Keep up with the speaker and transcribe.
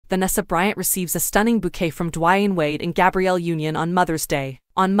Vanessa Bryant receives a stunning bouquet from Dwyane Wade and Gabrielle Union on Mother's Day.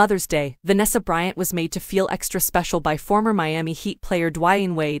 On Mother's Day, Vanessa Bryant was made to feel extra special by former Miami Heat player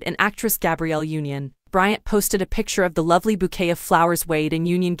Dwyane Wade and actress Gabrielle Union. Bryant posted a picture of the lovely bouquet of flowers Wade and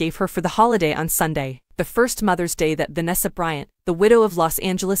Union gave her for the holiday on Sunday, the first Mother's Day that Vanessa Bryant, the widow of Los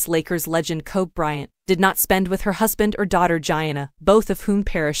Angeles Lakers legend Kobe Bryant, did not spend with her husband or daughter Dwyane, both of whom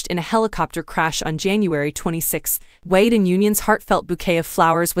perished in a helicopter crash on January 26. Wade and Union's heartfelt bouquet of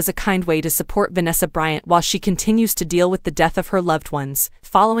flowers was a kind way to support Vanessa Bryant while she continues to deal with the death of her loved ones.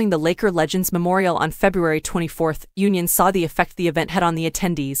 Following the Laker legend's memorial on February 24, Union saw the effect the event had on the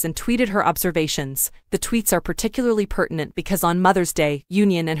attendees and tweeted her observations. The tweets are particularly pertinent because on Mother's Day,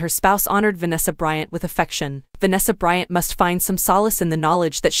 Union and her spouse honored Vanessa Bryant with affection. Vanessa Bryant must find some solace in the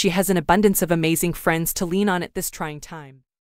knowledge that she has an abundance of amazing friends to lean on at this trying time.